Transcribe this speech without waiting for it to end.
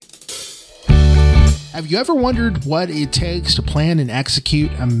Have you ever wondered what it takes to plan and execute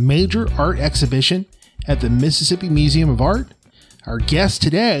a major art exhibition at the Mississippi Museum of Art? Our guest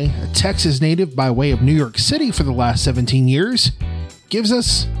today, a Texas native by way of New York City for the last 17 years, gives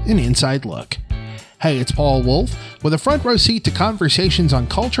us an inside look. Hey, it's Paul Wolf with a front row seat to conversations on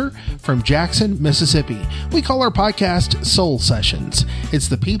culture from Jackson, Mississippi. We call our podcast Soul Sessions. It's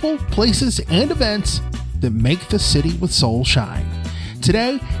the people, places, and events that make the city with soul shine.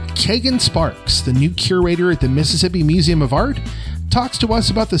 Today, Kaegan Sparks, the new curator at the Mississippi Museum of Art, talks to us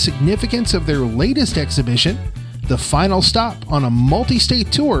about the significance of their latest exhibition, the final stop on a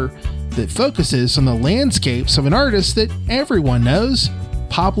multi-state tour that focuses on the landscapes of an artist that everyone knows,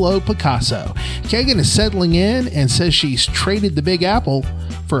 Pablo Picasso. Kaegan is settling in and says she's traded the Big Apple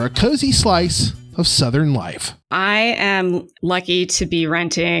for a cozy slice of Southern life. I am lucky to be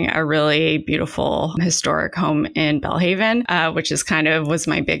renting a really beautiful historic home in Belhaven, which is was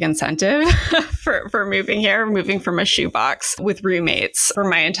my big incentive for moving here, moving from a shoebox with roommates for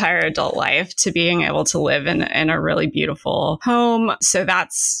my entire adult life to being able to live in a really beautiful home. So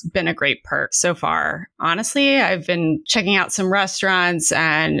that's been a great perk so far. Honestly, I've been checking out some restaurants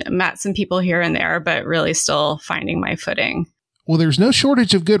and met some people here and there, but really still finding my footing. Well, there's no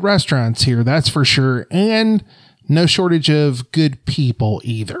shortage of good restaurants here, that's for sure. And no shortage of good people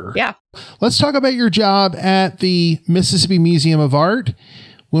either. Yeah. Let's talk about your job at the Mississippi Museum of Art.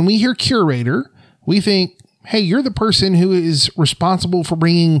 When we hear curator, we think, hey, you're the person who is responsible for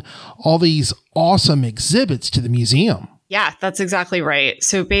bringing all these awesome exhibits to the museum. Yeah, that's exactly right.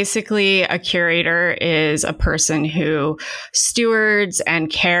 So basically, a curator is a person who stewards and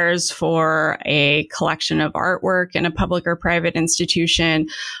cares for a collection of artwork in a public or private institution,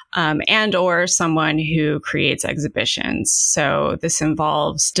 and or someone who creates exhibitions. So this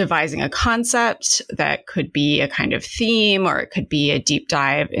involves devising a concept that could be a kind of theme, or it could be a deep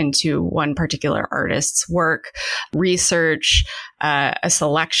dive into one particular artist's work, research, a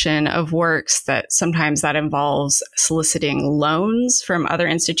selection of works that sometimes that involves soliciting loans from other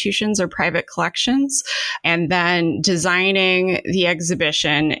institutions or private collections, and then designing the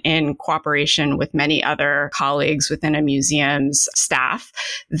exhibition in cooperation with many other colleagues within a museum's staff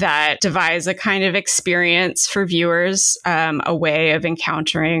that devise a kind of experience for viewers, a way of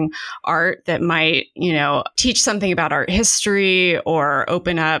encountering art that might, teach something about art history or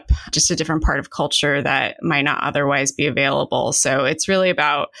open up just a different part of culture that might not otherwise be available. So it's really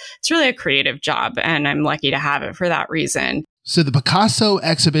a creative job, and I'm lucky to have it for that reason. So the Picasso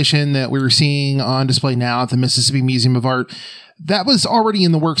exhibition that we're seeing on display now at the Mississippi Museum of Art, that was already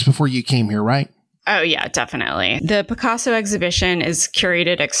in the works before you came here, right? Oh, yeah, definitely. The Picasso exhibition is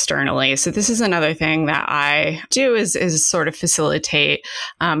curated externally. So this is another thing that I do is sort of facilitate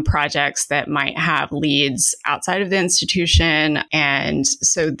projects that might have leads outside of the institution. And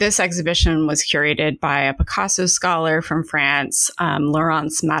so this exhibition was curated by a Picasso scholar from France,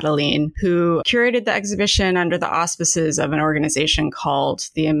 Laurence Madeleine, who curated the exhibition under the auspices of an organization called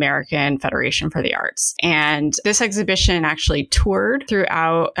the American Federation for the Arts. And this exhibition actually toured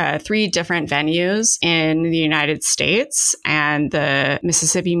throughout 3 different venues in the United States, and the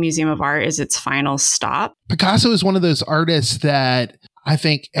Mississippi Museum of Art is its final stop. Picasso is one of those artists that I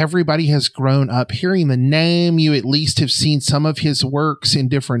think everybody has grown up hearing the name. You at least have seen some of his works in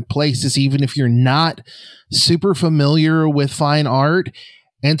different places, even if you're not super familiar with fine art.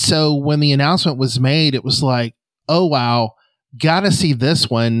 And so when the announcement was made, it was like, oh, wow, gotta see this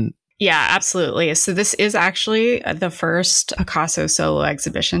one. Yeah, absolutely. So this is actually the first Picasso solo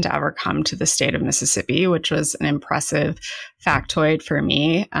exhibition to ever come to the state of Mississippi, which was an impressive factoid for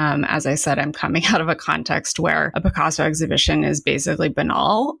me. As I said, I'm coming out of a context where a Picasso exhibition is basically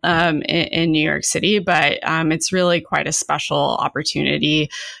banal in New York City, but it's really quite a special opportunity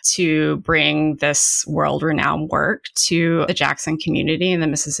to bring this world-renowned work to the Jackson community and the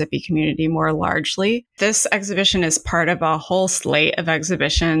Mississippi community more largely. This exhibition is part of a whole slate of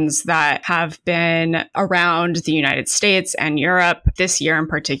exhibitions that have been around the United States and Europe this year in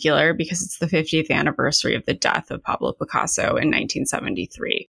particular, because it's the 50th anniversary of the death of Pablo Picasso in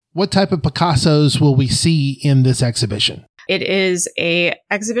 1973. What type of Picassos will we see in this exhibition? It is an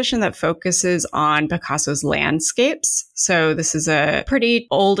exhibition that focuses on Picasso's landscapes. So this is a pretty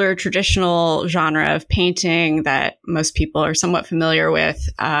older traditional genre of painting that most people are somewhat familiar with.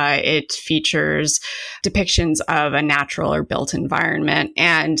 It features depictions of a natural or built environment.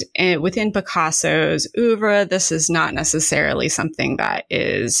 And within Picasso's oeuvre, this is not necessarily something that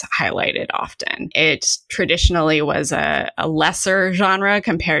is highlighted often. It traditionally was a lesser genre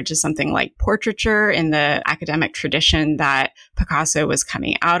compared to something like portraiture in the academic tradition that Picasso was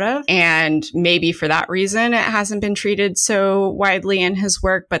coming out of. And maybe for that reason, it hasn't been treated so widely in his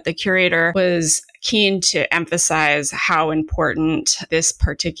work, but the curator was keen to emphasize how important this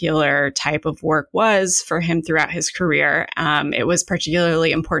particular type of work was for him throughout his career. It was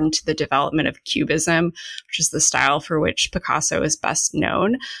particularly important to the development of Cubism, which is the style for which Picasso is best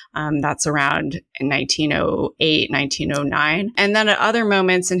known. That's around 1908, 1909. And then at other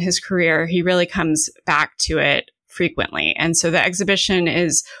moments in his career, he really comes back to it frequently. And so the exhibition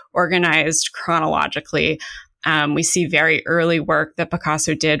is organized chronologically. We see very early work that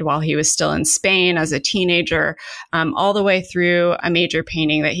Picasso did while he was still in Spain as a teenager, all the way through a major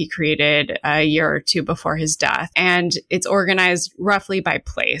painting that he created a year or two before his death. And it's organized roughly by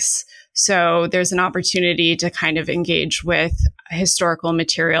place. So there's an opportunity to kind of engage with historical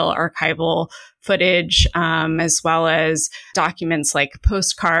material, archival footage, as well as documents like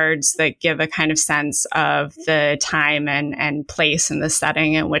postcards that give a kind of sense of the time and place and the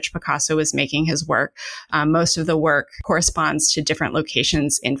setting in which Picasso was making his work. Most of the work corresponds to different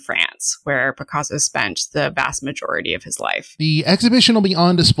locations in France, where Picasso spent the vast majority of his life. The exhibition will be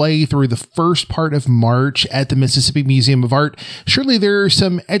on display through the first part of March at the Mississippi Museum of Art. Surely there are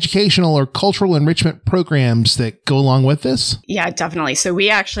some educational or cultural enrichment programs that go along with this? Yeah, definitely. So we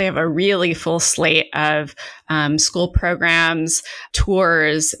actually have a really full slate of school programs,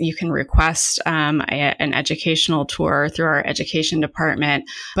 tours. You can request an educational tour through our education department,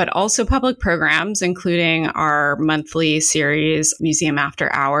 but also public programs, including our monthly series, Museum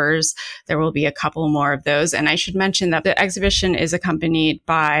After Hours. There will be a couple more of those. And I should mention that the exhibition is accompanied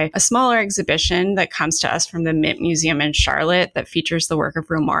by a smaller exhibition that comes to us from the Mint Museum in Charlotte that features the work of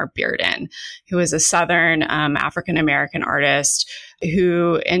Romar Bearden, who is a Southern African-American artist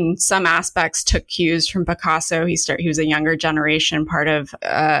who in some aspects took cues from Picasso. He was a younger generation, part of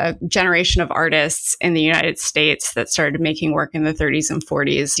a generation of artists in the United States that started making work in the 30s and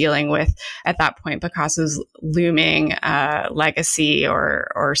 40s, dealing with, at that point, Picasso's looming legacy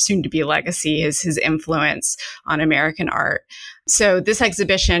or soon-to-be legacy, his influence on American art. So this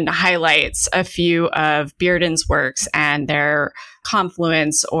exhibition highlights a few of Bearden's works and their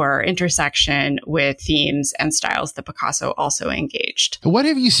confluence or intersection with themes and styles that Picasso also engaged. What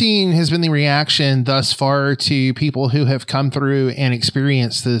have you seen has been the reaction thus far to people who have come through and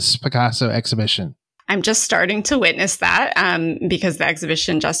experienced this Picasso exhibition? I'm just starting to witness that because the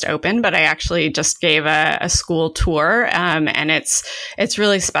exhibition just opened, but I actually just gave a school tour, and it's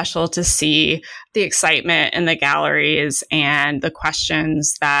really special to see the excitement in the galleries and the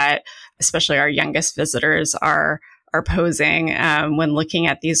questions that especially our youngest visitors are posing when looking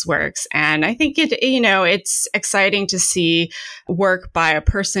at these works. And I think it's exciting to see work by a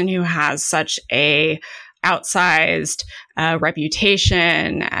person who has such a outsized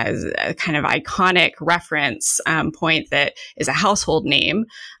reputation as a kind of iconic reference point that is a household name,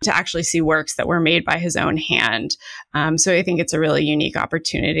 to actually see works that were made by his own hand. So I think it's a really unique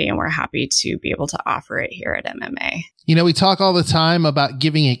opportunity, and we're happy to be able to offer it here at MMA. You know, we talk all the time about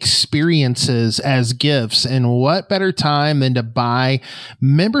giving experiences as gifts, and what better time than to buy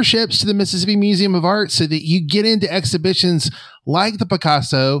memberships to the Mississippi Museum of Art so that you get into exhibitions like the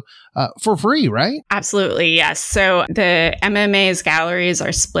Picasso for free, right? Absolutely, yes. So the MMA's galleries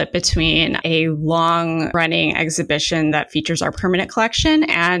are split between a long-running exhibition that features our permanent collection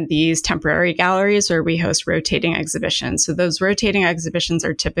and these temporary galleries where we host rotating exhibitions. So those rotating exhibitions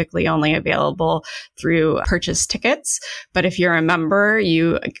are typically only available through purchase tickets. But if you're a member,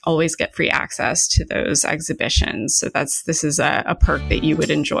 you always get free access to those exhibitions. So this is a perk that you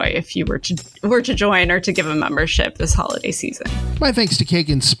would enjoy if you were to join or to give a membership this holiday season. My thanks to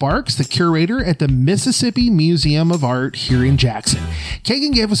Kaegan Sparks, the curator at the Mississippi Museum of Art here in Jackson.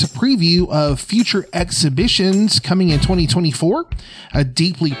 Kaegan gave us a preview of future exhibitions coming in 2024, a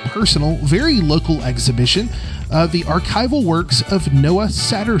deeply personal, very local exhibition of the archival works of Noah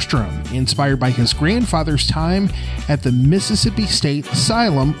Satterstrom, inspired by his grandfather's time at the Mississippi State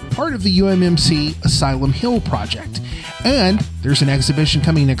Asylum, part of the UMMC Asylum Hill Project. And there's an exhibition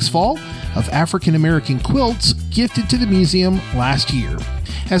coming next fall of African-American quilts gifted to the museum last year.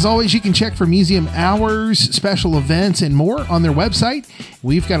 As always, you can check for museum hours, special events, and more on their website.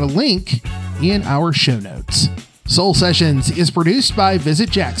 We've got a link in our show notes. Soul Sessions is produced by Visit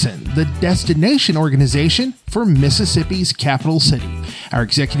Jackson, the destination organization for Mississippi's capital city. Our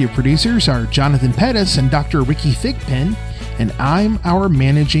executive producers are Jonathan Pettis and Dr. Ricky Thigpen, and I'm our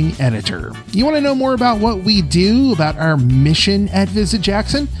managing editor. You want to know more about what we do, about our mission at Visit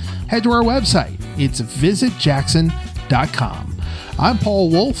Jackson? Head to our website. It's visitjackson.com. I'm Paul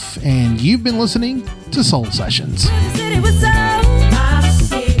Wolf, and you've been listening to Soul Sessions.